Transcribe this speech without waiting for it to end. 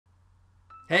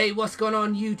Hey, what's going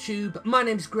on YouTube? My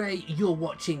name's Gray, you're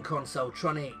watching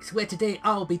Consoletronix, where today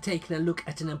I'll be taking a look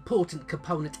at an important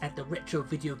component at the retro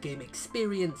video game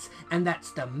experience, and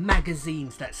that's the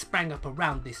magazines that sprang up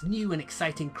around this new and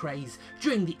exciting craze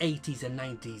during the 80s and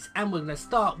 90s. And we're going to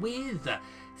start with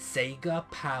Sega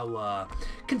Power,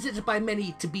 considered by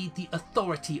many to be the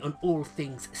authority on all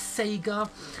things Sega,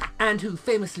 and who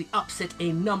famously upset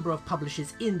a number of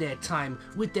publishers in their time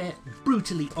with their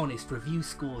brutally honest review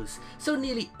scores. So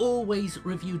nearly always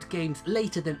reviewed games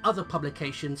later than other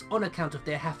publications on account of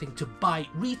their having to buy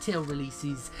retail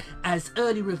releases, as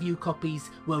early review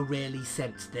copies were rarely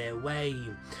sent their way.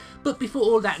 But before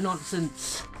all that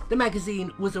nonsense, the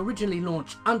magazine was originally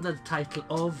launched under the title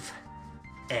of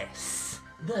S,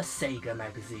 the Sega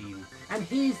magazine, and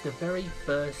here's the very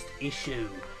first issue,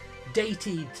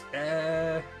 dated,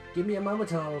 give me a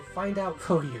moment, I'll find out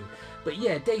for you, but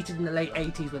yeah, dated in the late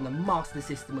 80s when the Master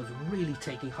System was really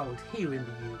taking hold here in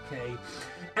the UK,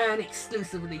 and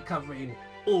exclusively covering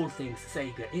all things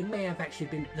Sega. It may have actually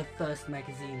been the first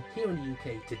magazine here in the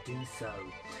UK to do so.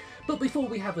 But before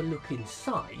we have a look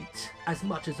inside, as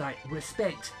much as I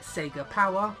respect Sega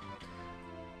Power,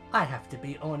 I have to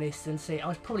be honest and say I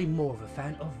was probably more of a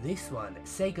fan of this one,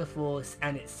 Sega Force,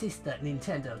 and its sister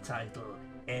Nintendo title,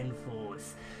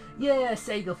 N-Force. Yeah,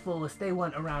 Sega Force, they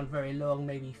weren't around very long,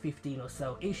 maybe 15 or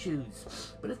so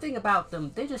issues. But the thing about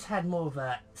them, they just had more of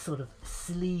a sort of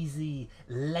sleazy,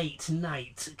 late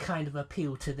night kind of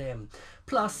appeal to them.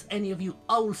 Plus, any of you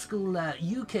old school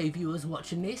UK viewers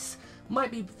watching this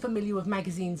might be familiar with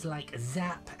magazines like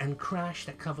Zap and Crash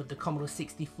that covered the Commodore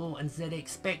 64 and ZX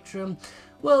Spectrum.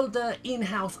 Well, the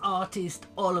in-house artist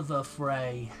Oliver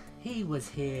Frey, he was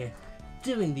here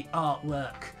doing the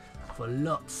artwork for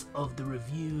lots of the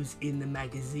reviews in the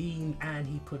magazine, and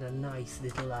he put a nice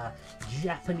little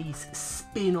Japanese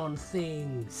spin on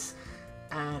things.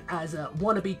 And as a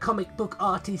wannabe comic book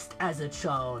artist as a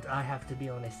child, I have to be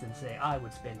honest and say I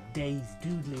would spend days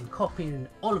doodling, copying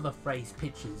Oliver Frey's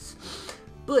pictures.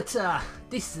 But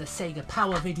this is a Sega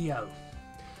Power video,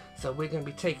 so we're going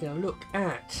to be taking a look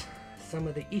at some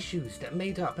of the issues that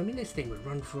made up. I mean, this thing would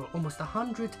run for almost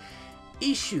 100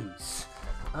 issues.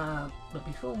 But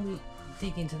before we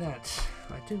dig into that,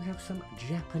 I do have some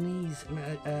Japanese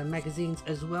magazines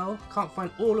as well. Can't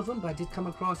find all of them, but I did come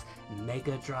across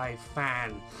Mega Drive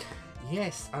Fan.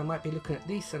 Yes, I might be looking at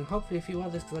this and hopefully a few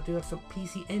others, because I do have some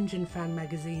PC Engine Fan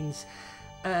magazines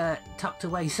tucked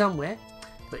away somewhere.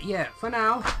 But yeah, for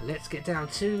now, let's get down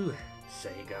to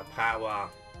Sega Power.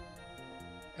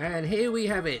 And here we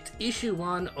have it, issue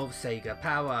 1 of Sega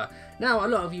Power. Now, a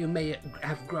lot of you may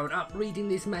have grown up reading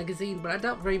this magazine, but I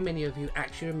doubt very many of you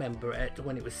actually remember it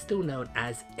when it was still known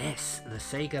as S, the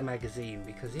Sega magazine,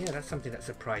 because yeah, that's something that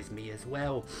surprised me as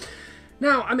well.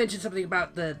 Now, I mentioned something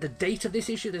about the date of this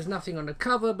issue. There's nothing on the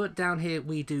cover, but down here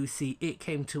we do see it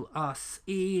came to us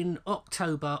in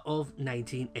October of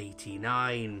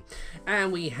 1989.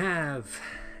 And we have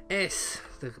S,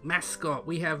 the mascot.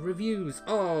 We have reviews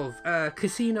of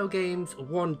Casino Games,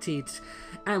 Wanted,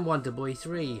 and Wonder Boy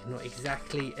 3. Not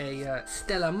exactly a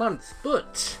stellar month,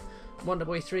 but Wonder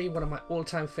Boy 3, one of my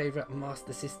all-time favourite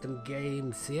Master System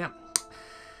games. Yeah,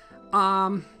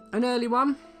 an early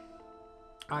one.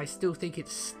 I still think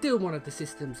it's still one of the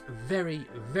system's very,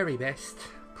 very best,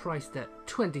 priced at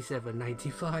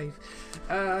 $27.95.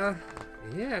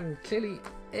 Yeah, and clearly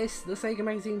S, the Sega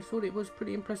magazine, thought it was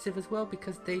pretty impressive as well,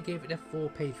 because they gave it a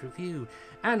 4-page review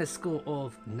and a score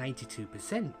of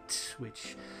 92%,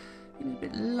 which is a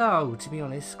bit low, to be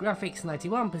honest. Graphics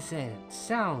 91%,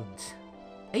 sound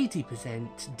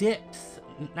 80%, depth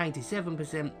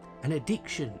 97%, and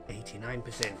addiction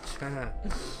 89%.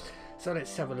 So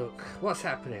let's have a look. What's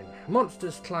happening?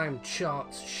 Monsters climb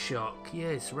charts, shock.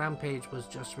 Yes, Rampage was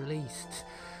just released.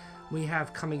 We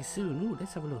have coming soon. Ooh,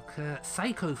 let's have a look.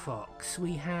 Psycho Fox.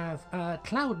 We have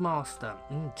Cloudmaster,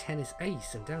 Tennis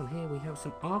Ace, and down here we have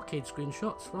some arcade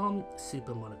screenshots from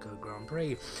Super Monaco Grand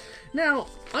Prix. Now,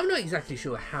 I'm not exactly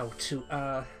sure how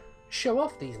to show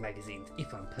off these magazines,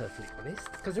 if I'm perfectly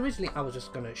honest, because originally I was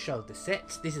just going to show the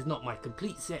set. This is not my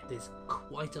complete set. There's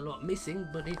quite a lot missing,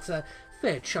 but it's a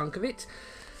fair chunk of it.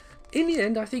 In the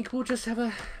end, I think we'll just have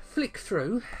a flick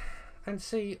through and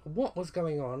see what was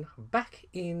going on back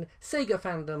in Sega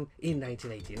fandom in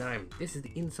 1989. This is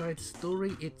the inside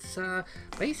story. It's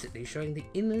basically showing the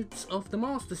innards of the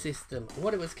Master System,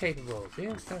 what it was capable of.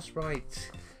 Yes, that's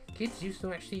right. Kids used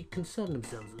to actually concern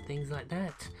themselves with things like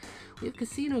that. We have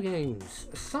casino games,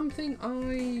 something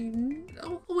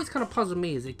I always kind of puzzled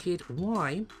me as a kid.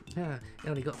 Why? It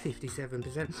only got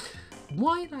 57%.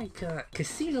 Why, like,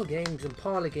 casino games and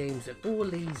parlor games and all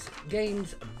these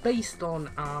games based on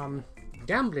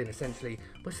gambling essentially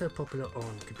was so popular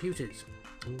on computers.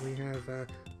 And we have,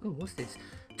 oh, what's this?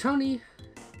 Tony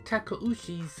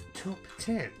Takeushi's Top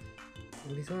 10.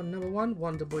 And he's on number 1,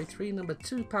 Wonder Boy 3, number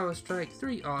 2, Power Strike,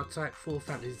 3, R-Type, 4,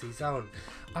 Fantasy Zone.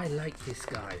 I like this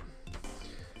guy.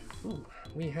 Ooh,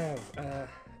 we have a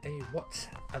What's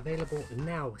Available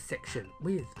Now section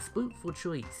with Spookful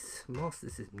Choice, Master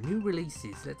System, new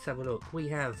releases. Let's have a look. We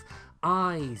have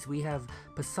Eyes, we have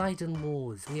Poseidon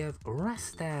Wars, we have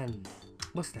Rastan,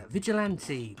 what's that,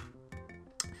 Vigilante,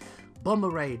 Bomber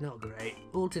Raid, not great,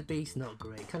 Altered Beast, not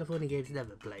great, California Games,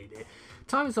 never played it,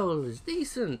 Time Solvers,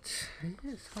 decent,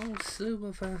 yes, whole slew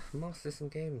of Master System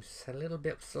games, a little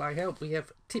bit of sly help. We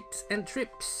have Tips and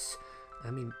Trips,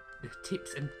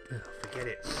 Tips and, forget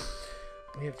it.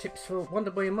 We have tips for Wonder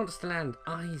Boy and Monsterland,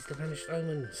 Eyes, The Vanished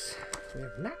Omens. We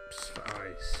have maps for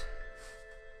Eyes.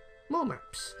 More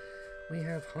maps. We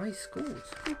have high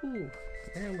scores.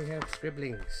 And we have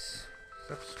scribblings.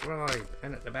 Subscribe.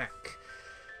 And at the back,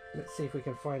 let's see if we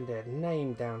can find their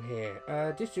name down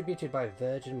here. Distributed by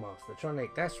Virgin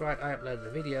Mastertronic. That's right, I uploaded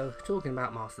a video talking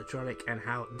about Mastertronic and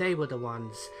how they were the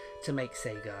ones to make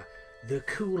Sega the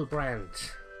cool brand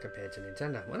compared to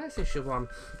Nintendo. Well, that's issue 1.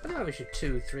 I don't have issue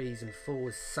 2, 3s and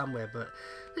 4s somewhere, but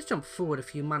let's jump forward a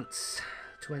few months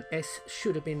to when S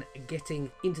should have been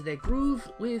getting into their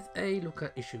groove with a look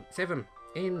at issue 7.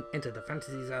 In Enter the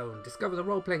Fantasy Zone, discover the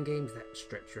role-playing games that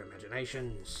stretch your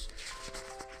imaginations.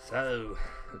 So,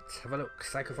 let's have a look.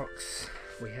 Psycho Fox,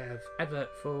 we have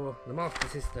advert for the Master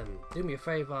System. Do me a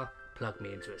favour, plug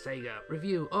me into a Sega.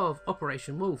 Review of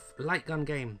Operation Wolf, light gun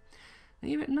game.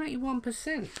 Even at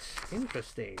 91%.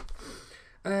 Interesting.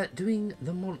 Doing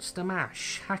the Monster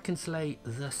Mash. Hack and Slay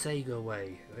the Sega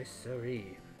way. Yes,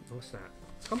 sirree. What's that?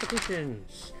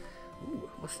 Competitions. Ooh,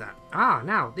 what's that? Ah,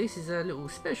 now, this is a little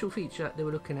special feature they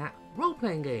were looking at.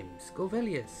 Role-playing games.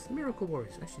 Gorvelius. Miracle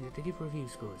Warriors. Actually, they give review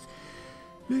scores.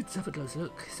 Let's have a close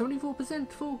look.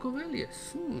 74% for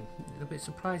Gorvelius. A bit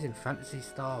surprising. Fantasy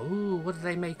Star. Ooh, what do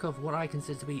they make of what I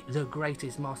consider to be the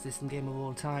greatest Master System game of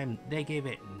all time? They gave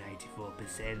it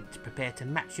 94%. Prepare to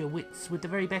match your wits with the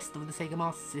very best of the Sega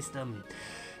Master System.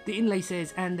 The inlay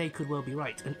says, and they could well be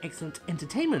right, an excellent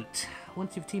entertainment.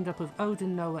 Once you've teamed up with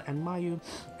Odin, Noah and Mayu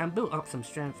and built up some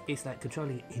strength, it's like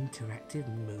controlling an interactive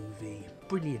movie.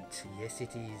 Brilliant. Yes,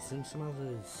 it is. And some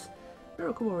others.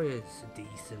 Miracle Warriors,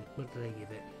 decent. What do they give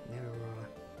it?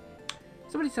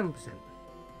 77%.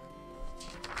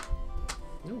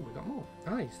 Oh, we got more.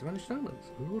 Eyes, The Vanished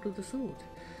Omens, Lord of the Sword,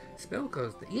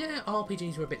 Spellcaster. Yeah,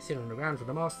 RPGs were a bit thin on the ground for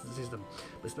the Master System,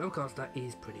 but Spellcaster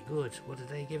is pretty good. What did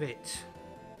they give it?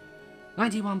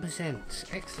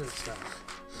 91%. Excellent stuff.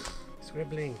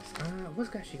 Scribblings. I was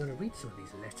actually going to read some of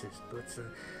these letters, but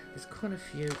there's quite a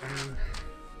few, and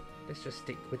let's just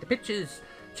stick with the pictures.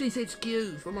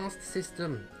 GCHQ for Master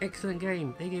System. Excellent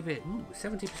game. They give it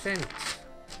 70%.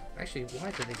 Actually,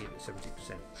 why did they give it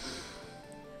 70%?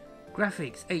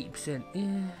 Graphics 80%.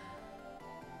 Yeah.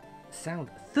 Sound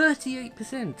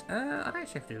 38%. I'd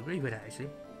actually have to agree with that actually.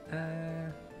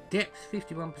 Depth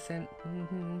 51%.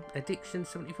 Addiction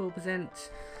 74%.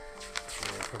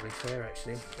 Yeah, probably fair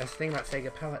actually. That's the thing about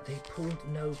Sega Power. They pulled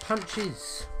no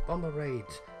punches. Bomber Raid.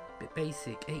 Bit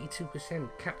basic, 82%.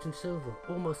 Captain Silver,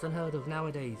 almost unheard of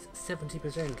nowadays, 70%.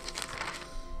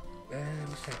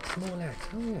 What's that? Small Lad.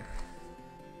 Oh yeah.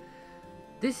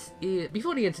 This is,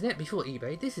 before the internet, before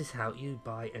eBay, this is how you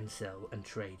buy and sell and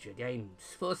trade your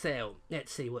games. For sale,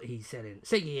 let's see what he's selling.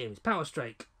 Sega Games, Power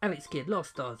Strike, Alex Kidd, Lost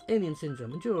Stars, Alien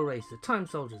Syndrome, Enduro Racer, Time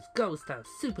Soldiers, Ghost House,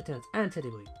 Super Tense, and Teddy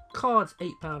Boy. Cards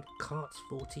 £8, cards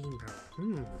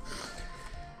 £14.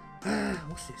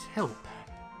 What's this? Help.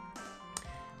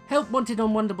 Help wanted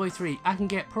on Wonder Boy 3. I can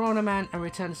get Piranha Man and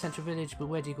return to Central Village, but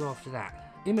where do you go after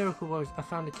that? In Miracle Warriors, I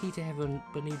found a key to heaven,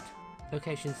 but need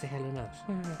locations to hell and earth.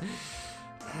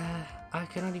 I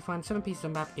can only find 7 pieces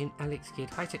of map in Alex Kidd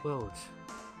High Tech World.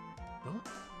 What?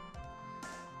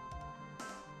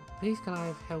 Please can I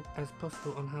have help as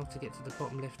possible on how to get to the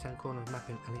bottom left hand corner of map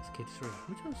in Alex Kidd 3?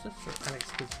 Which one's just Alex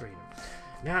Kidd 3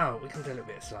 now? We can do a little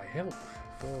bit of sly help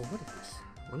for, what is this?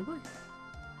 Wonder Boy?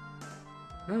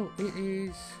 No, it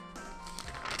is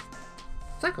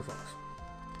Psycho Fox.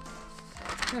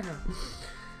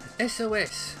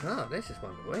 SOS. Oh, this is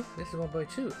Wonder Boy. This is Wonder Boy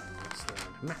 2.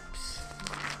 Monsterland maps.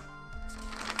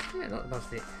 Yeah, not the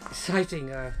most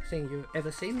exciting thing you've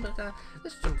ever seen, but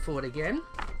let's jump forward again.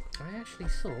 I actually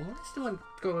saw, let's do one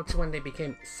go to when they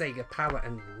became Sega Power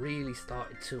and really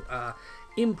started to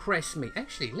impress me.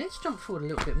 Actually, let's jump forward a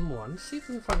little bit more and see if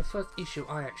we can find the first issue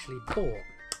I actually bought.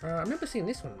 I remember seeing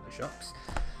this one in the shops.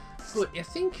 But I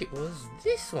think it was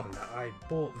this one that I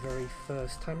bought very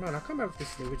first time around. I can't remember if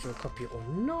this is the original copy or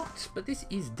not, but this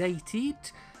is dated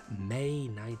May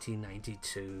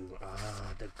 1992.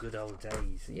 Ah, the good old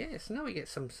days. Yes, now we get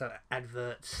some sort of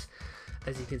adverts.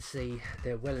 As you can see,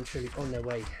 they're well and truly on their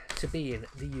way to being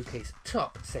the UK's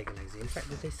top Sega magazine. In fact,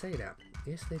 did they say that?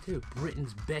 Yes, they do.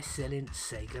 Britain's best-selling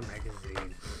Sega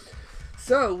magazine.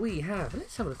 So we have,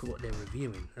 let's have a look at what they're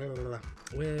reviewing.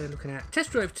 We're looking at Test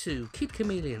Drive 2, Kid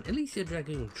Chameleon, Elysia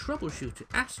Dragoon, Troubleshooter,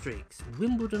 Asterix,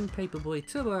 Wimbledon, Paperboy,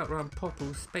 Turbo Outrun,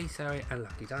 Popple, Space Harrier, and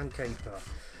Lucky Time Caper.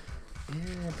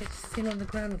 Yeah, a bit thin on the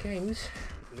ground games.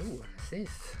 Ooh, what's this?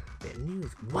 Bit of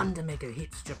news. Wonder Mega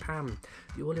hits Japan.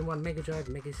 The all-in-one Mega Drive,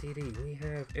 Mega CD. We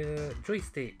have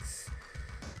joysticks.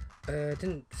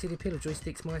 Didn't see the appeal of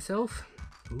joysticks myself.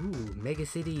 Ooh, Mega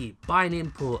CD. Buy an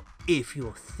import if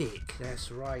you're thick.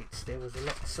 That's right. There was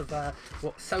lots of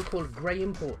what so-called grey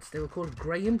imports. They were called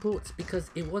grey imports because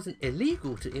it wasn't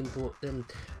illegal to import them,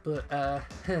 but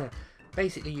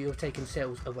basically you're taking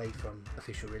sales away from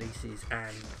official releases,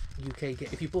 and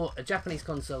if you bought a Japanese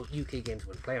console, UK games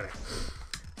wouldn't play on it.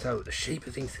 So, the shape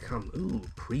of things to come. Ooh,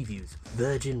 previews.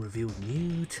 Virgin revealed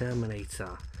new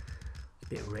Terminator. A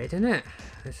bit red, isn't it?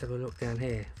 Let's have a look down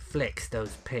here. Flex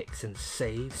those pecs and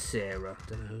save Sarah.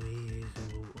 Don't know who he is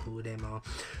or who them are.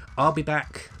 I'll be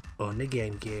back on the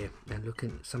Game Gear and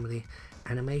looking at some of the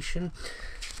animation.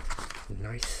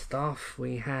 Nice stuff.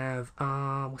 We have,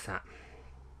 what's that?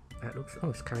 That looks,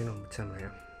 oh, it's carrying on with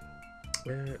Terminator.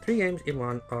 3 games in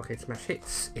one, arcade smash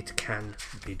hits. It can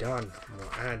be done. More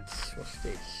ads. What's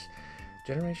this?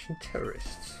 Generation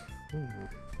Terrorists.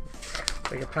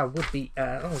 Sega Power would be.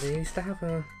 Oh, they used to have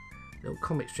a little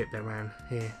comic strip there around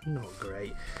here. Not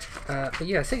great. But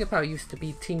yeah, Sega Power used to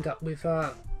be teamed up with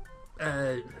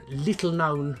little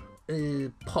known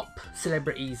pop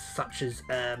celebrities such as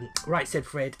Right Said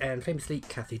Fred and famously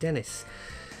Kathy Dennis.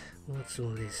 What's all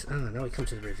this? Oh, now we come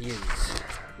to the reviews.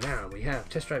 Now we have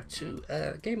Test Drive 2,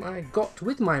 a game I got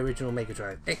with my original Mega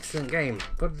Drive. Excellent game.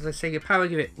 What did the Sega Power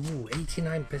give it? Ooh,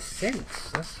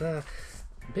 89%. That's a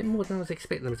bit more than I was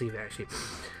expecting them to give it, actually.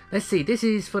 Let's see, this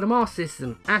is for the Master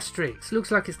System. Asterix. Looks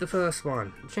like it's the first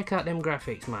one. Check out them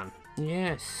graphics, man.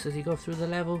 Yes, as you go through the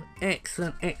level.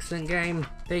 Excellent, excellent game.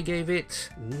 They gave it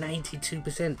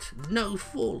 92%. No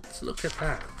faults. Look at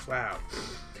that. Wow.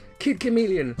 Kid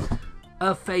Chameleon.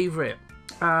 A favourite.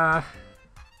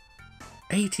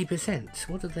 80%.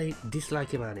 What do they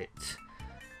dislike about it?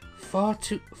 Far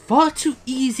too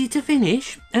easy to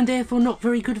finish, and therefore not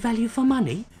very good value for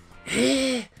money.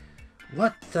 Eh?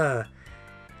 What the?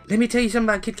 Let me tell you something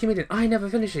about Kid Chameleon. I never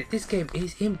finished it. This game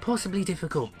is impossibly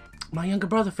difficult. My younger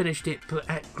brother finished it, but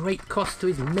at great cost to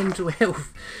his mental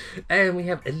health. And we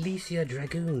have Elysia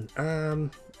Dragoon.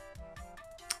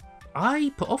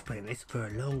 I put off playing this for a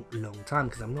long time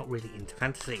because I'm not really into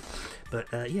fantasy. But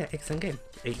yeah, excellent game.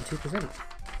 82%.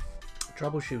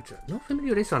 Troubleshooter. Not familiar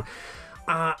with this one.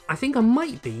 I think I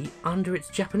might be under its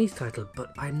Japanese title,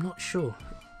 but I'm not sure.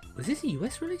 Was this a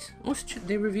US release? Also,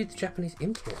 they reviewed the Japanese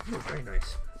import. Oh, very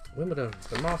nice. Wimbledon,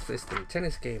 the Master System,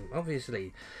 tennis game,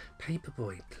 obviously.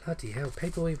 Paperboy. Bloody hell.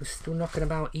 Paperboy was still knocking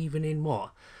about even in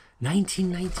what?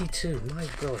 1992. My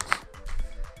God.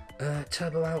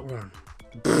 Turbo Outrun.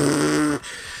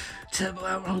 Turbo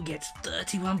Outrun gets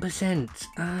 31%.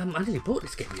 I nearly bought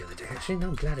this game the other day, actually. No,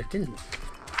 I'm glad I didn't.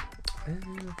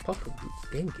 Popple,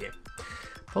 Game Gear.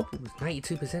 Popple was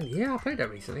 92%. Yeah, I played that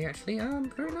recently, actually.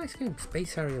 Very nice game.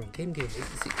 Space Harrier on Game Gear,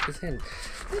 86%.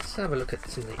 Let's have a look at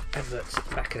some of the adverts at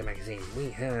the back of the magazine. We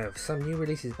have some new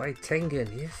releases by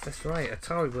Tengen. Yes, that's right.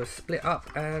 Atari was split up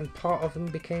and part of them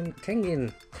became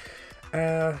Tengen.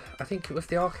 I think it was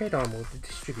the arcade arm of the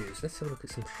distributors. Let's have a look at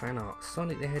some fan art.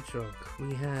 Sonic the Hedgehog.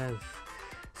 We have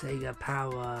Sega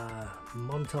Power,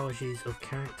 montages of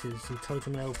characters, some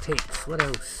Totem L pics. What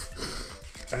else?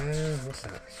 What's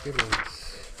that? Scribbles.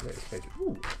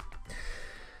 Ooh.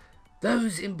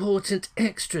 Those important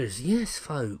extras. Yes,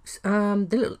 folks. The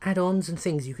little add-ons and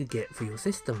things you could get for your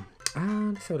system.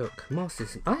 Let's have a look. Master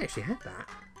System. I actually had that.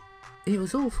 It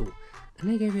was awful.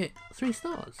 And they gave it 3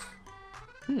 stars.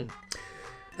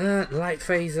 Light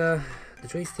phaser, the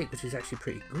joystick, which is actually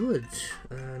pretty good.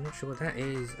 Not sure what that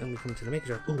is. And we come to the Mega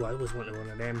Drive. Oh, I always wanted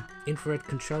one of them. Infrared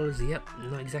controllers. Yep,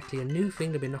 not exactly a new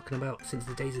thing. They've been knocking about since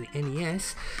the days of the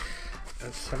NES.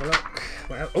 Let's have a look.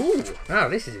 Oh, wow,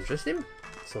 this is interesting.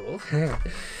 Sort of.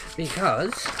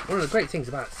 Because one of the great things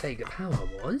about Sega Power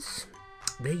was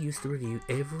they used to review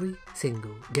every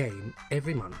single game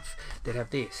every month. They'd have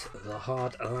this, the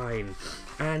hard line,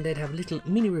 and they'd have little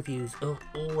mini reviews of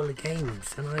all the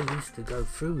games, and I used to go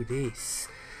through this.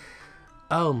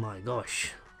 Oh my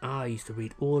gosh, I used to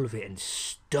read all of it and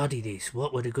study this.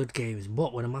 What were the good games?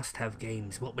 What were the must-have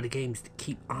games? What were the games to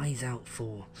keep eyes out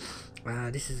for?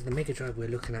 This is the Mega Drive we're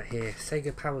looking at here.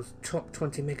 Sega Power's top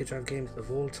 20 Mega Drive games of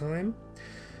all time.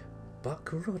 Buck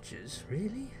Rogers,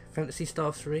 really? Phantasy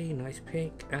Star 3, nice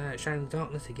pick. Shining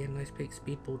Darkness, again, nice pick.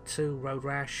 Speedball 2, Road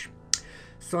Rash.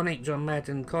 Sonic, John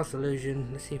Madden, Castle Illusion.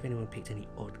 Let's see if anyone picked any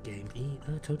odd game.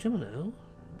 Toe no.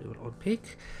 Bit of an odd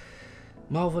pick.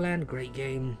 Marvel Land, great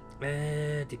game.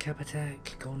 Decap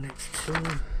Attack, Golden Axe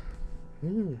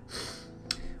 2.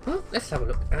 Well, let's have a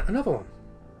look at another one.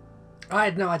 I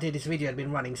had no idea this video had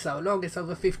been running so long. It's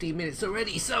over 15 minutes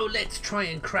already, so let's try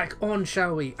and crack on,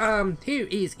 shall we? Here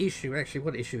is issue, actually,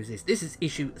 what issue is this? This is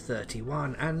issue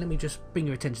 31, and let me just bring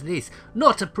your attention to this.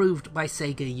 Not approved by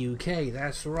Sega UK,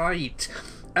 that's right.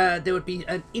 There would be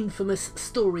an infamous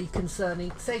story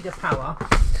concerning Sega Power,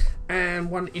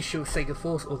 and one issue of Sega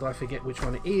Force, although I forget which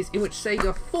one it is, in which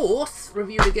Sega Force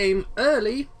reviewed a game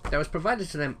early that was provided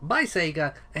to them by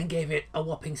Sega and gave it a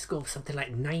whopping score of something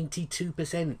like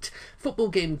 92%. Football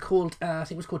game called, I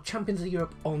think it was called Champions of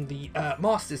Europe on the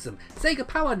Master System. Sega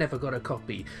Power never got a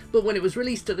copy, but when it was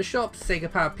released at the shops,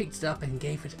 Sega Power picked it up and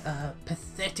gave it a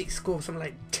pathetic score of something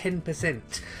like 10%.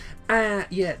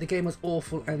 Yeah, the game was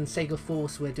awful, and Sega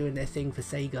Force were doing their thing for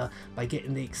Sega by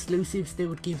getting the exclusives. They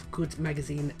would give good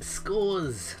magazine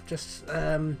scores. Just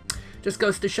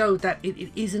goes to show that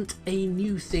it isn't a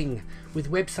new thing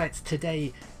with websites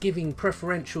today giving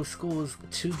preferential scores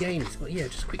to games. But yeah,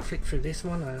 just a quick flick through this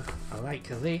one. I like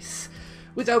this.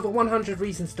 With over 100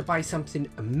 reasons to buy something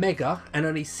mega and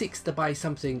only 6 to buy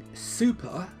something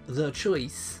super, the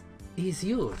choice is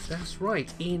yours. That's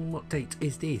right. In what date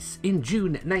is this? In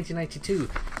June 1992,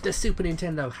 the Super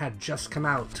Nintendo had just come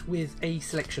out with a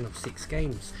selection of 6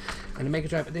 games, and the Mega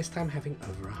Drive at this time having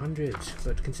over 100.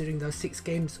 But considering those 6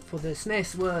 games for the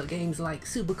SNES were games like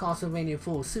Super Castlevania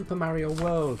 4, Super Mario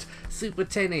World, Super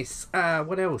Tennis,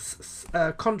 what else?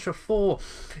 Contra 4.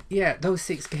 Yeah, those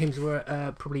 6 games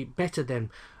were probably better than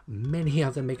many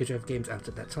other Mega Drive games out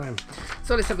at that time.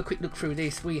 So let's have a quick look through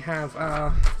this. We have,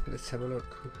 let's have a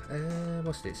look.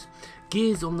 What's this?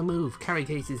 Gears on the Move, carry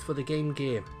cases for the Game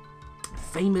Gear.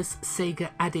 Famous Sega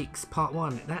Addicts Part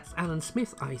 1. That's Alan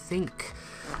Smith, I think.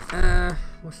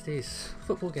 What's this?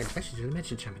 Football game. Actually, did I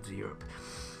mention Champions of Europe?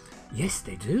 Yes,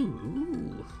 they do.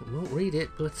 Ooh, I won't read it,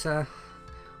 but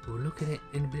we'll look at it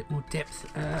in a bit more depth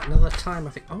another time, I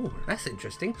think. Oh, that's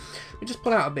interesting. We just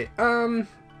pull out a bit.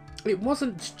 It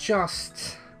wasn't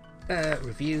just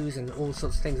reviews and all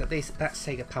sorts of things like this that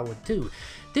Sega Power would do.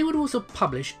 They would also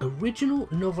publish original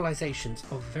novelizations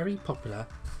of very popular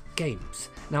games.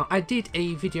 Now, I did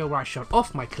a video where I showed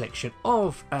off my collection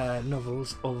of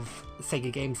novels of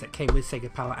Sega games that came with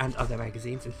Sega Power and other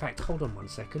magazines. In fact, hold on one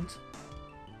second.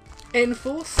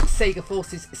 N-Force, Sega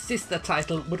Force's sister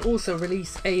title, would also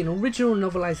release an original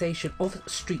novelization of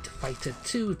Street Fighter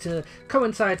 2 to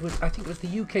coincide with, I think it was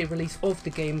the UK release of the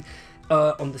game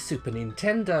on the Super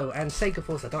Nintendo. And Sega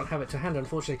Force, I don't have it to hand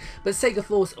unfortunately, but Sega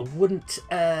Force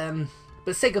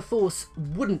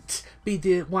wouldn't be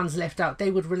the ones left out. They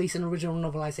would release an original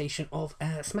novelization of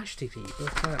Smash TV.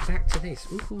 But back to this.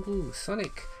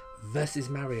 Sonic versus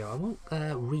Mario. I won't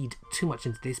read too much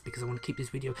into this because I want to keep this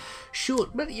video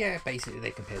short, but yeah, basically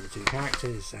they compare the 2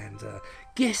 characters, and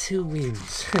guess who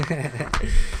wins?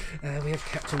 We have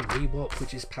Captain Rebop,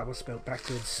 which is power spelled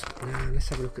backwards. Let's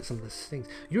have a look at some of those things.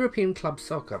 European Club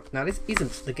Soccer. Now, this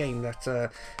isn't the game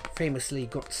that famously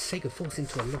got Sega Force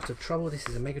into a lot of trouble. This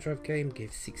is a Mega Drive game,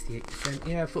 gives 68%.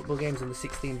 Yeah, football games on the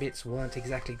 16 bits weren't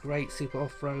exactly great. Super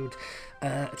Off-Road,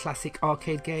 a classic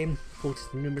arcade game, ported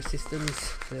to numerous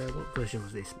systems. What version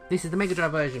was this? This is the Mega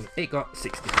Drive version. It got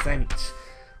 60%.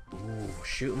 Ooh,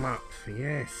 shoot 'em up,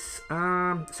 yes.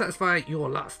 Satisfy your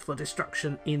lust for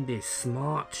destruction in this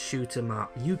smart shoot 'em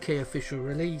up. UK official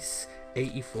release,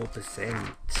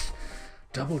 84%.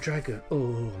 Double Dragon.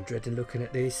 Oh, I'm dreading looking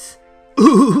at this.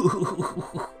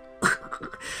 Ooh,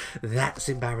 that's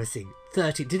embarrassing.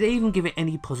 30. Did they even give it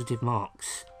any positive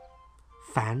marks?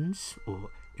 Fans, or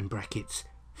in brackets,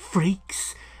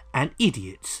 freaks and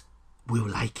idiots will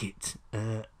like it.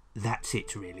 That's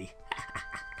it, really.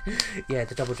 Yeah,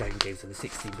 the Double Dragon games on the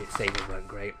 16-bit Sega weren't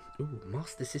great. Ooh,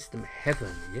 Master System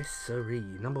Heaven, yes sirree.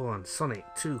 Number 1, Sonic.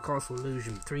 2, Castle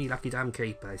Illusion. 3, Lucky Damn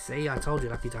Caper. See, I told you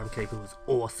Lucky Damn Caper was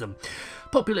awesome.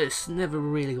 Populous, never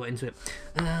really got into it.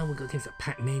 We've got games like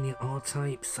Pac-Mania,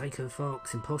 R-Type, Psycho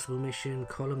Fox, Impossible Mission,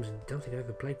 Columns, and don't think I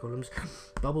ever played Columns.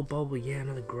 Bubble Bobble, yeah,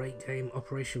 another great game.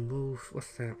 Operation Wolf,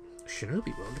 what's that?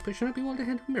 Shinobi World. They put Shinobi World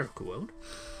ahead of Miracle World.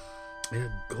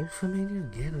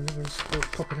 Golfomania, again, another sport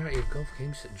popularity of golf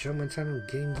games. John Montana,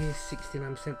 Game Gear,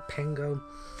 69%. Pengo.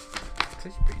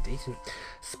 It's actually pretty decent.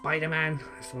 Spider-Man,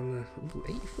 that's one.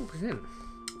 84%.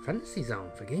 Fantasy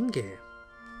Zone for Game Gear.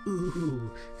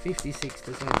 Ooh,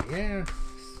 56%. Yeah.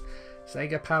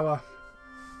 Sega Power.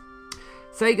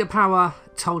 Sega Power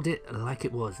told it like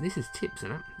it was. This is tips,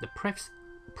 isn't it? The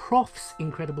Prof's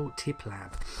Incredible Tip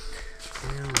Lab.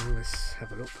 Now let's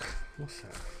have a look. What's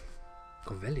that?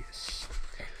 Covelius.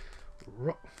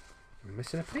 Am I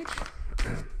missing a page?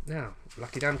 Now,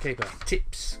 Lucky Damn Caper.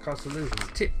 Tips.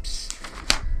 Consoletronix. Tips.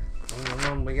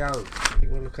 On we go. I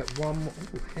think we'll look at one more.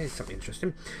 Ooh, here's something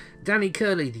interesting. Danny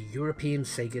Curley, the European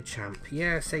Sega champ.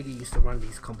 Yeah, Sega used to run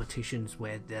these competitions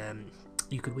where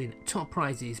you could win top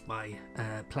prizes by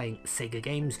playing Sega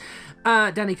games.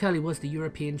 Danny Curley was the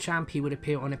European champ. He would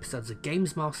appear on episodes of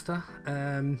Games Master.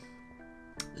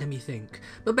 Let me think.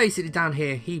 But basically down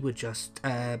here, he would just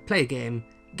play a game,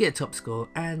 get a top score,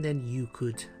 and then you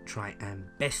could try and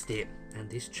best it. And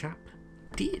this chap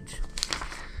did.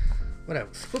 What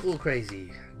else? Football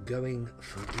Crazy. Going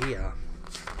for gear.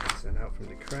 Send out from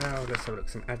the crowd. Let's have a look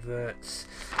at some adverts.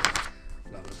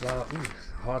 Blah blah blah. Ooh,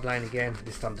 Hardline again.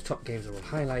 This time the top games are all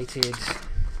highlighted.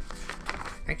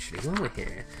 Actually, while we're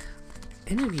here,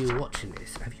 any of you watching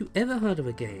this, have you ever heard of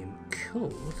a game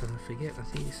called, I forget, I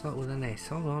think you start with an S.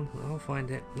 Hold on, I'll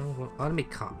find it. No, let me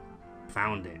come.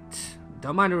 Found it.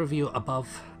 Don't mind a review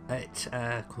above it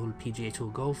called PGA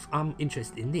Tour Golf. I'm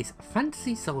interested in this.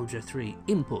 Fantasy Soldier 3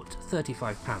 import,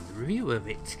 £35. The review of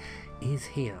it is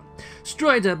here.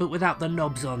 Strider, but without the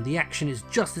knobs on. The action is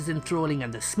just as enthralling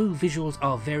and the smooth visuals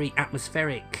are very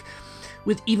atmospheric.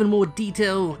 With even more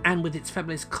detail and with its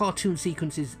fabulous cartoon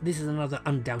sequences, this is another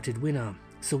undoubted winner.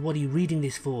 So what are you reading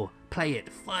this for? Play it.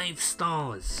 5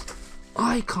 stars.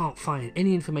 I can't find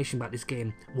any information about this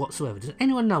game whatsoever. Does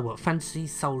anyone know what Fantasy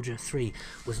Soldier 3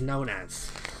 was known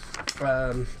as?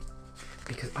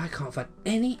 Because I can't find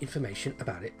any information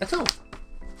about it at all.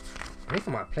 I think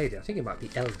I might have played it. I think it might be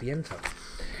El Viento.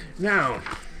 Now,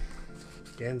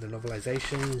 again, the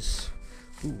novelizations.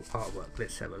 Ooh, artwork.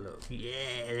 Let's have a look. Yeah,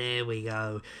 there we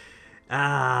go.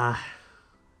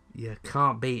 You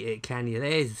can't beat it, can you?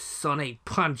 There's Sonic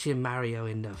punching Mario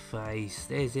in the face.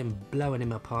 There's him blowing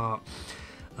him apart.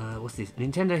 What's this?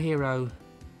 Nintendo Hero,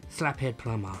 Slaphead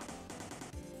Plumber.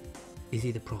 Is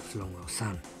he the Prof's long lost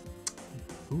son?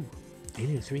 Ooh,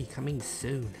 Alien 3 coming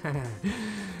soon.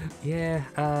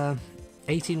 Yeah,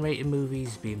 18 rated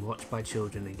movies being watched by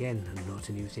children. Again, not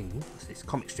a new thing. Ooh, what's this?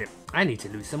 Comic strip. I need to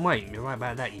lose some weight. You're right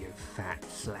about that, you fat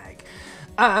slag.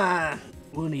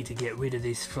 We'll need to get rid of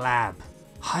this flab.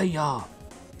 Hiya!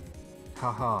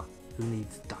 Haha, who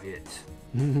needs diet?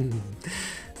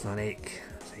 Sonic,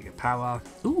 Sega Power.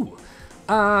 Ooh!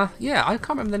 Yeah, I can't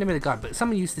remember the name of the guy, but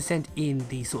someone used to send in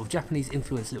these sort of Japanese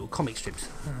influenced little comic strips.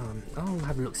 I'll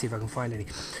have a look, see if I can find any.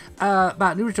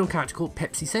 About an original character called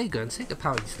Pepsi Sega, and Sega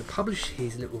Power used to publish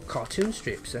his little cartoon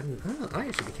strips, and I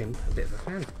actually became a bit of a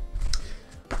fan.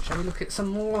 Shall we look at some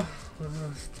more?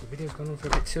 The video's gone on for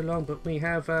a bit too long, but we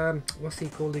have, what's he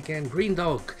called again? Green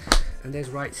Dog. And there's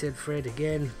Right Said Fred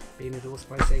again, being endorsed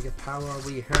by Sega Power.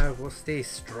 We have, what's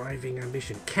this? Driving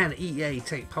Ambition. Can EA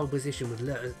take pole position with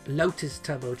Lotus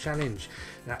Turbo Challenge,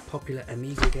 that popular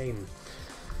Amiga game?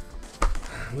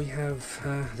 We have,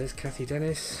 there's Kathy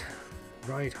Dennis.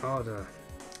 Ride Harder.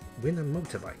 Win a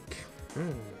Motorbike.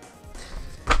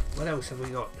 What else have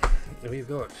we got? We've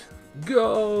got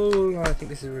Goal! I think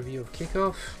this is a review of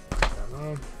Kickoff. I don't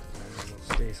know.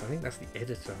 What's this? I think that's the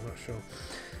editor, I'm not sure.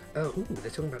 Ooh, they're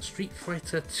talking about Street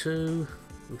Fighter 2.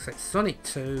 Looks like Sonic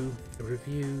 2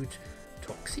 reviewed.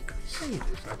 Toxic Crusaders.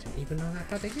 I didn't even know that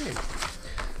had a game.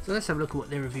 So let's have a look at what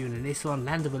they're reviewing in this one.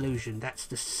 Land of Illusion. That's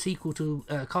the sequel to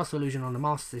Castle of Illusion on the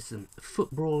Master System.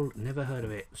 Football. Never heard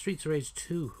of it. Streets of Rage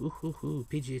 2.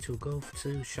 PGA Tour Golf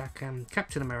 2. Shakam.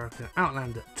 Captain America.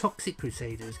 Outlander. Toxic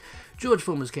Crusaders. George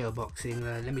Foreman's KO Boxing.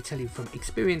 Let me tell you from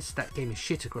experience, that game is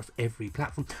shit across every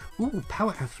platform. Ooh,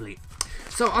 Power Athlete.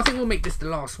 So I think we'll make this the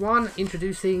last one.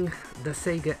 Introducing the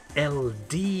Sega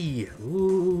LD.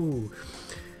 Ooh.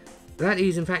 That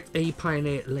is in fact a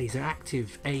Pioneer Laser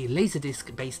Active, a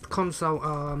Laserdisc based console.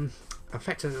 In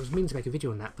fact, I was meaning to make a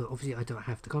video on that, but obviously I don't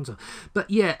have the console. But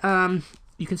yeah,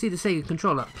 you can see the Sega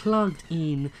controller plugged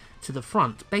in to the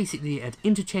front. Basically, it had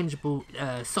interchangeable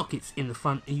sockets in the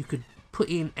front, and you could put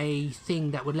in a thing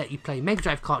that would let you play Mega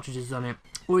Drive cartridges on it,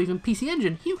 or even PC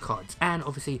Engine Hue cards. And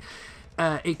obviously,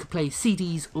 it could play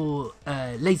CDs or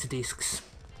Laserdiscs.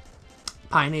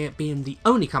 Pioneer being the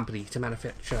only company to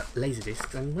manufacture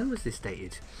Laserdiscs. And when was this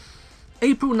dated?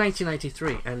 April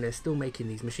 1993, and they're still making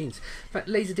these machines. In fact,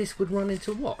 Laserdisc would run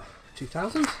into what?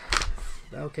 2000?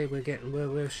 Okay,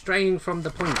 we're straying from the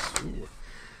points. Ooh.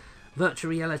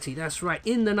 Virtual reality, that's right.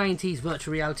 In the 90s,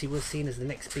 virtual reality was seen as the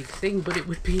next big thing, but it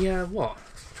would be, what,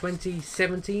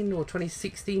 2017 or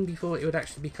 2016 before it would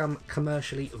actually become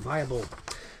commercially viable.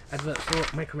 Advert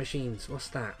for Micro Machines, what's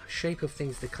that? Shape of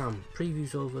Things to Come.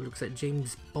 Previews over, looks like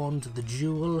James Bond, The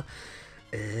Jewel.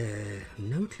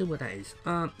 No clue what that is.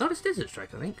 Oh, it's Desert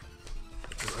Strike, I think.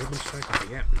 Urban Strike, I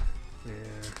forget.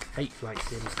 Hate flight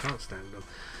sims, can't stand them.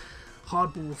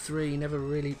 Hardball 3, never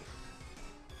really...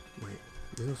 Wait,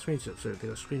 there's no screenshots, so they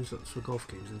got screenshots for golf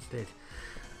games instead.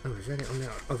 Oh, is that it on the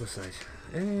other side?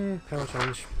 Power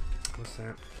Challenge. What's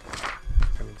that?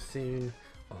 Coming soon.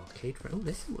 Arcade. Oh,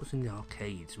 this is what's in the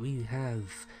arcades. We have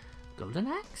Golden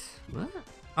Axe. What?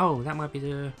 Oh, that might be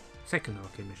the second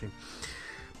arcade machine.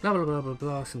 Blah blah blah blah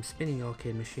blah. Some spinning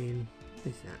arcade machine. What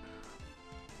is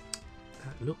that?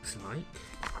 That looks like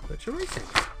virtual racing.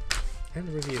 And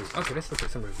the reviews. Okay, let's look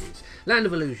at some reviews. Land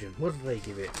of Illusion. What did they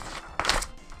give it?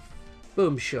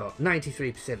 Boom shot.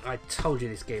 93%. I told you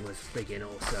this game was friggin'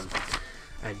 awesome,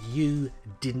 and you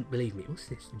didn't believe me. What's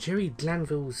this? Jerry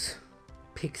Glanville's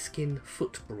Pigskin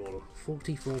Foot Brawl,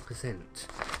 44%.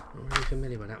 Not really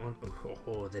familiar with that one.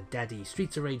 Oh, the Daddy.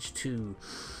 Streets of Rage 2,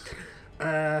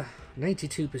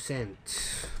 92%.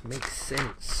 Makes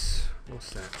sense. What's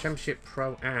that? Championship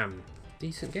Pro Am.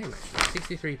 Decent game actually.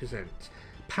 63%.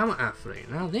 Power Athlete.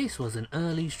 Now this was an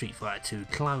early Street Fighter 2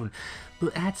 clone, but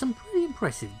it had some pretty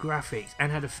impressive graphics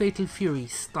and had a Fatal Fury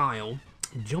style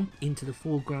jump into the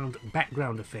foreground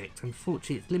background effect.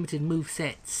 Unfortunately, its limited move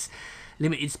sets,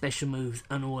 limited special moves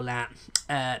and all that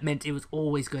meant it was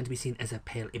always going to be seen as a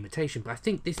pale imitation, but I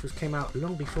think this came out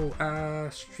long before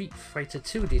Street Fighter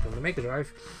 2 did on the Mega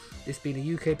Drive, this being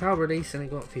a UK Power release, and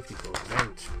it got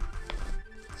 54%.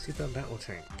 Super Battle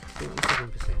Tank,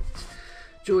 47%.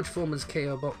 George Foreman's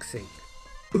KO Boxing,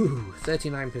 ooh,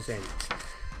 39%.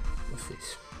 What's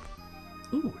this?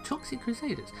 Ooh, Toxic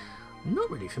Crusaders. I'm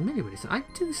not really familiar with this. I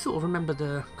do sort of remember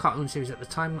the cartoon series at the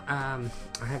time. I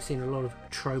have seen a lot of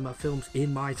trauma films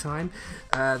in my time.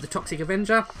 The Toxic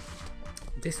Avenger.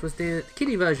 This was the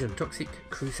kiddie version, Toxic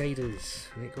Crusaders.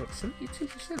 And it got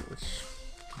 72%, which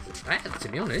isn't bad, to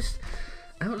be honest.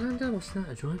 Outlander, what's that,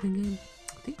 a driving game?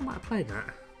 I think I might have played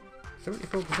that.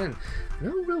 74%.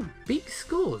 No real big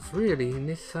scores, really, in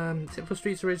this, except for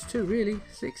Streets of Rage 2, really.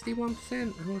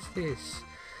 61%. What's this?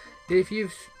 If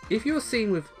you're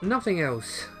seen with nothing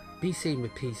else, be seen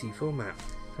with PC format.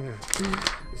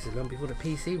 This is long before the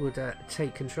PC would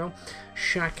take control.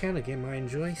 Shakan, again, I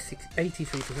enjoy.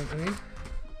 83% again.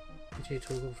 PGA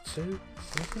Tour Golf 2,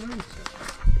 79%.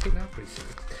 I think that's pretty soon.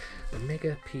 The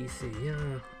Mega PC,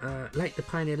 yeah. Like the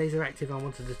Pioneer Laser Active, I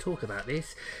wanted to talk about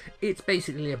this. It's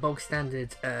basically a bog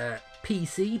standard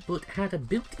PC, but had a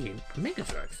built-in Mega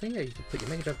Drive. So yeah, you can put your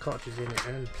Mega Drive cartridges in it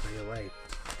and play away.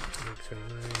 29,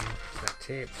 that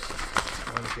tips.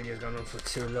 One video's gone on for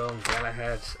too long.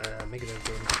 Galahad, Mega Drive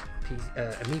game,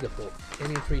 Amiga port.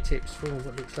 Any 3 tips for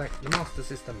what looks like the Master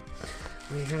System.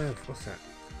 We have, what's that?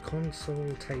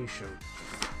 Consultation.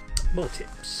 More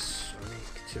tips.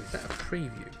 Is that a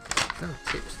preview? No,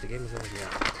 tips, the game is already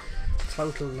out.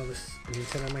 Total, another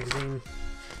Nintendo magazine.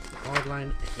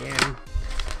 Hardline again.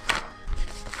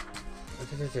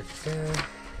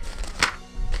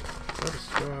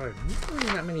 Subscribe. Not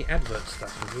really that many advert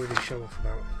stuff to really show off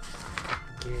about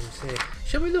games here.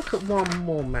 Shall we look at one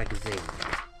more magazine?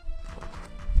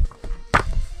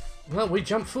 Well, we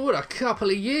jump forward a couple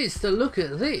of years to look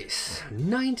at this.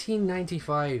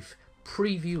 1995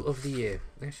 preview of the year.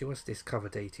 Actually, what's this cover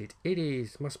dated? It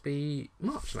is, must be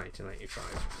March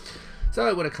 1995. So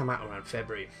it would have come out around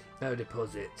February. No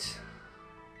deposit.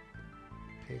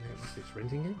 What's this,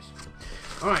 renting games?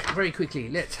 Alright, very quickly,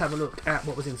 let's have a look at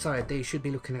what was inside. They should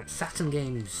be looking at Saturn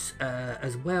games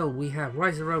as well. We have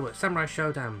Rise of the Robot, Samurai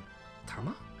Showdown,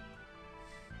 Tama?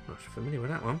 Not familiar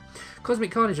with that one.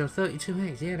 Cosmic Carnage on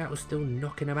 32X, yeah, that was still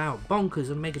knocking about. Bonkers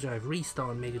on Mega Drive, Restart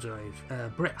on Mega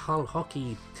Drive, Brett Hull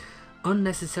Hockey,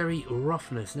 Unnecessary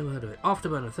Roughness, never heard of it.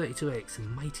 Afterburner 32X,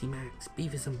 Mighty Max,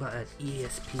 Beavis and Butthead,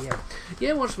 ESPN.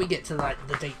 Yeah, once we get to like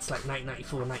the dates like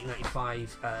 1994,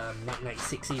 1995,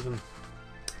 1996 even,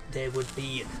 there would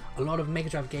be a lot of Mega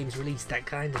Drive games released that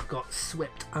kind of got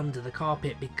swept under the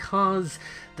carpet because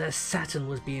the Saturn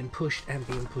was being pushed and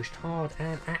being pushed hard,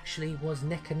 and actually was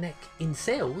neck and neck in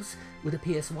sales with the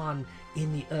PS1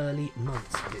 in the early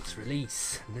months of its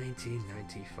release.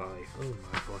 1995. Oh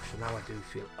my gosh, now I do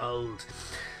feel old.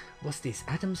 What's this?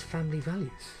 Adam's Family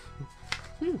Values.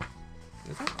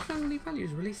 Is that Family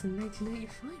Values released in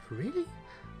 1985? Really?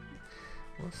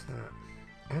 What's that?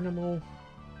 Animal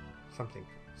something.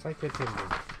 Psycho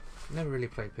Pinball. Never really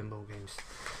played pinball games.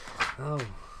 Oh,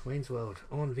 Wayne's World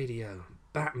on video.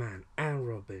 Batman and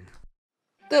Robin.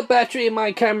 The battery in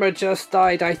my camera just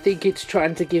died. I think it's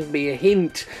trying to give me a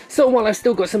hint. So while I've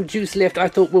still got some juice left, I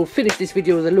thought we'll finish this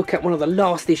video with a look at one of the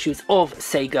last issues of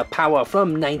Sega Power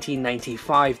from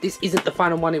 1995. This isn't the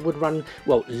final one. It would run,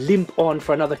 well, limp on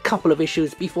for another couple of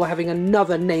issues before having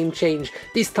another name change,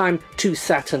 this time to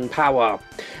Saturn Power.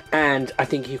 And I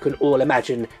think you can all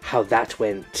imagine how that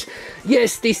went.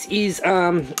 Yes, this is,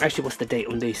 actually, what's the date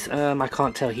on this? I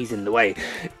can't tell, he's in the way.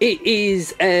 It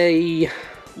is a...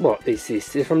 what is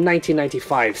this? It's from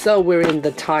 1995, so we're in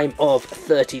the time of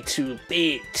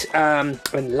 32-bit, and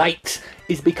light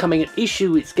is becoming an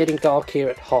issue. It's getting dark here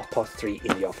at 3:30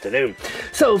 in the afternoon.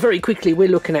 So very quickly, we're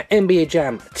looking at NBA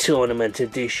Jam Tournament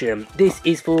Edition. This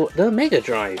is for the Mega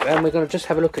Drive, and we're going to just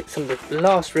have a look at some of the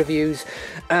last reviews.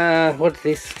 What did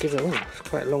this give it? Oh, it's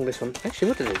quite long, this one. Actually,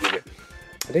 what did they give it?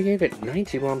 They gave it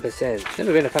 91%.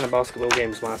 Never been a fan of basketball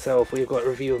games myself. We've got a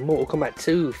review of Mortal Kombat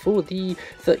 2 for the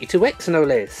 32X, no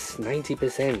less.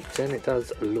 90%, and it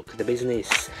does look the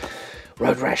business.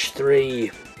 Road Rash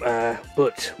 3,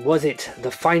 but was it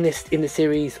the finest in the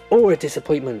series or a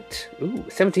disappointment? Ooh,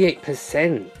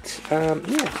 78%.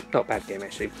 Yeah, not a bad game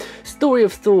actually. Story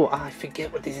of Thor, I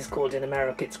forget what this is called in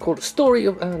America. It's called Story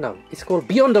of, no, it's called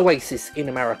Beyond Oasis in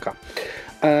America.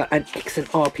 An excellent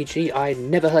RPG. I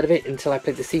never heard of it until I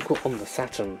played the sequel on the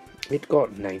Saturn. It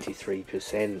got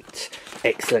 93%.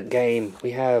 Excellent game.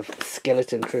 We have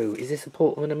Skeleton Crew. Is this a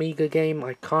port of an Amiga game?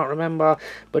 I can't remember,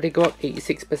 but it got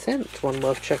 86%. One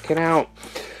worth checking out.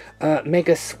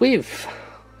 Mega Swiv,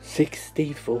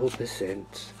 64%.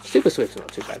 Super Swiv's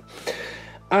not too bad.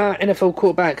 NFL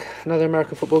Quarterback, another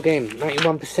American football game,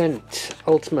 91%.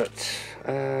 Ultimate,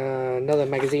 another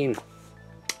magazine.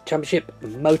 Championship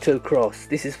Motocross.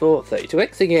 This is for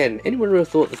 32X again. Anyone who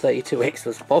thought the 32X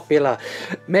was popular?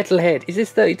 Metalhead. Is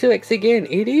this 32X again?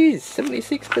 It is.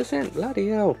 76%. Bloody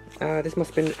hell. This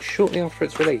must have been shortly after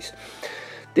its release.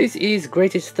 This is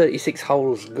Greatest 36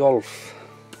 Holes Golf.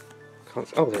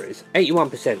 Oh, there it is.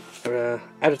 81%.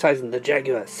 Advertising the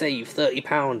Jaguar. Save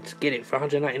 £30. Get it for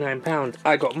 £199.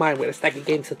 I got mine with a stack of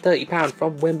games for £30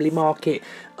 from Wembley Market.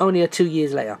 Only 2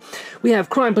 years later. We have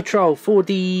Crime Patrol for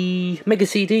the Mega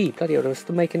CD. Bloody hell, they're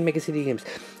still making Mega CD games.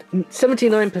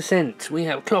 79%. We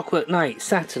have Clockwork Knight.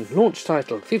 Saturn. Launch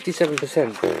title.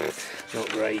 57%. Not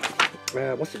great.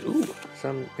 What's it? Ooh.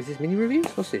 Is this mini reviews?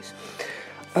 What's this?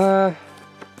 Ooh,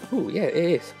 yeah, it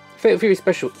is. Fatal Fury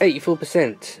Special,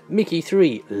 84%. Mickey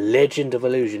 3, Legend of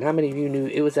Illusion. How many of you knew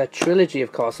it was a trilogy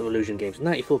of Castle of Illusion games?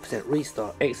 94%.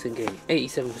 Restart, excellent game,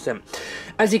 87%.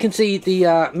 As you can see,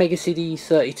 the Mega CD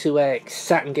 32X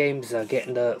Saturn games are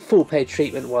getting the full page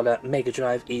treatment, while the Mega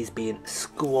Drive is being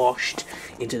squashed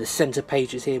into the center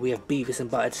pages here. We have Beavis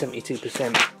and Butthead,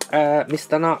 72%.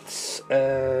 Mr. Nuts,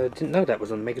 didn't know that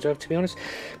was on Mega Drive, to be honest,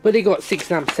 but it got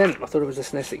 69%. I thought it was a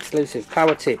SNES exclusive.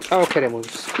 Power Tip. Okay, then we'll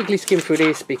just quickly skim through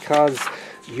this because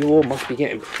you all must be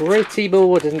getting pretty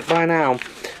bored by now.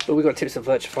 But we got Tips of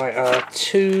Virtua Fighter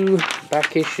 2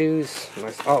 back issues.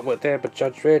 Nice artwork there, but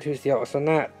Judge Dredd, who's the artist on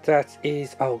that? That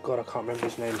is, oh god, I can't remember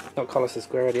his name. Not Colossus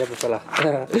Square, the other fella.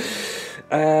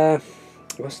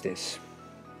 What's this?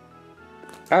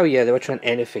 Oh yeah, they were trying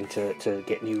anything to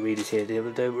get new readers here. They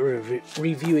were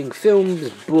reviewing films,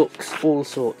 books, all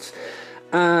sorts.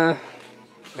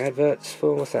 Adverts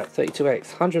for, what's that,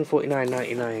 32X,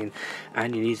 $149.99,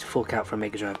 and you need to fork out for a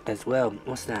Mega Drive as well.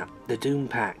 What's that? The Doom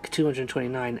Pack,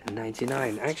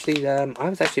 $229.99. Actually, I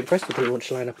was actually impressed with the launch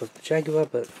lineup of the Jaguar,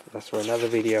 but that's for another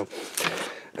video.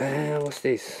 What's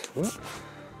this? What?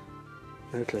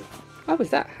 No clue. Oh,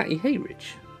 was that Hattie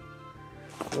Hayridge?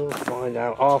 We'll find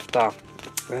out after.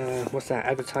 What's that?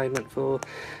 Advertisement for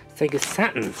Sega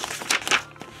Saturn.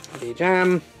 The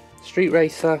Jam, Street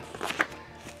Racer,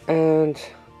 and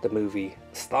the movie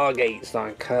Stargate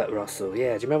starring Kurt Russell.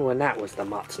 Yeah, do you remember when that was the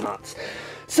nuts?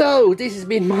 So this has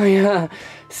been my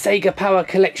Sega Power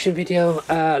collection video.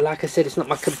 Like I said, it's not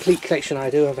my complete collection. I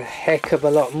do have a heck of a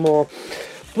lot more,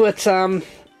 but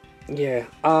yeah,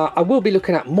 I will be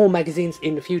looking at more magazines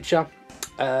in the future.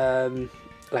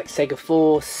 Like Sega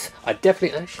Force. I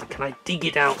definitely, actually, can I dig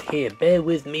it out here? Bear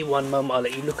with me one moment, I'll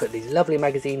let you look at these lovely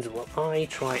magazines while I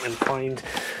try and find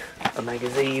a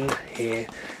magazine here.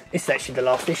 This is actually the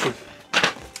last issue.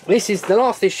 This is the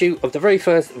last issue of the very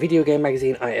first video game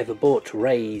magazine I ever bought,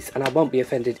 Raise, and I won't be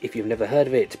offended if you've never heard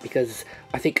of it, because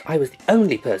I think I was the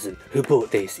only person who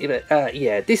bought this.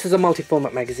 Yeah, this was a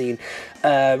multi-format magazine,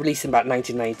 released in about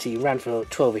 1990, ran for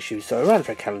 12 issues, so it ran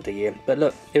for a calendar year. But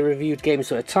look, it reviewed games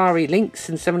for Atari, Lynx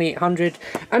and 7800,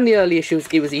 and the early issues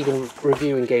it was even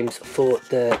reviewing games for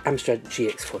the Amstrad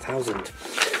GX 4000.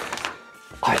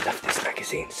 I love this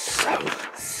magazine so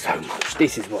much.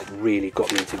 This is what really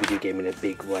got me into video gaming in a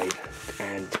big way,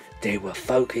 and they were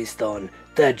focused on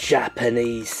the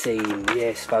Japanese scene.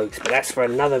 Yes folks, but that's for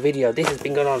another video. This has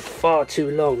been going on far too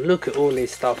long. Look at all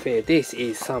this stuff here. This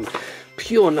is some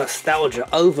pure nostalgia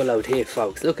overload here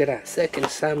folks. Look at that. Second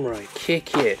Samurai,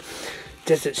 Kick It,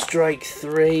 Desert Strike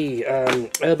 3,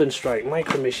 Urban Strike,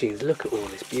 Micro Machines. Look at all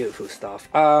this beautiful stuff.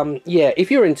 Yeah,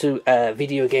 if you're into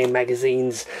video game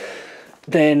magazines,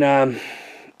 then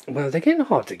well, they're getting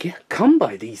hard to come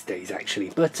by these days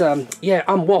actually. But yeah,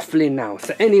 I'm waffling now.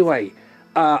 So anyway,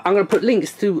 I'm going to put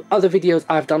links to other videos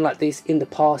I've done like this in the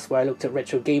past where I looked at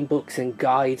retro game books and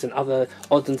guides and other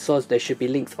odds and sods. There should be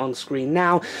links on screen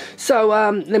now. So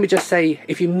let me just say,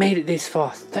 if you made it this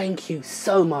far, thank you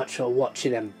so much for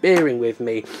watching and bearing with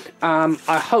me. I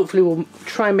hopefully will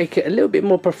try and make it a little bit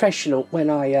more professional when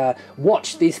I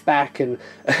watch this back and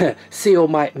see all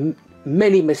my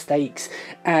many mistakes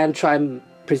and try and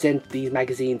present these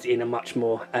magazines in a much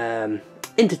more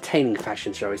entertaining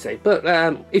fashion, shall we say. But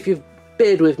if you've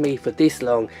bared with me for this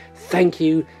long, thank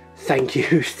you, thank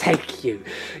you, thank you.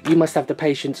 You must have the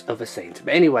patience of a saint.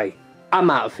 But anyway,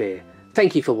 I'm out of here.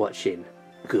 Thank you for watching.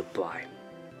 Goodbye.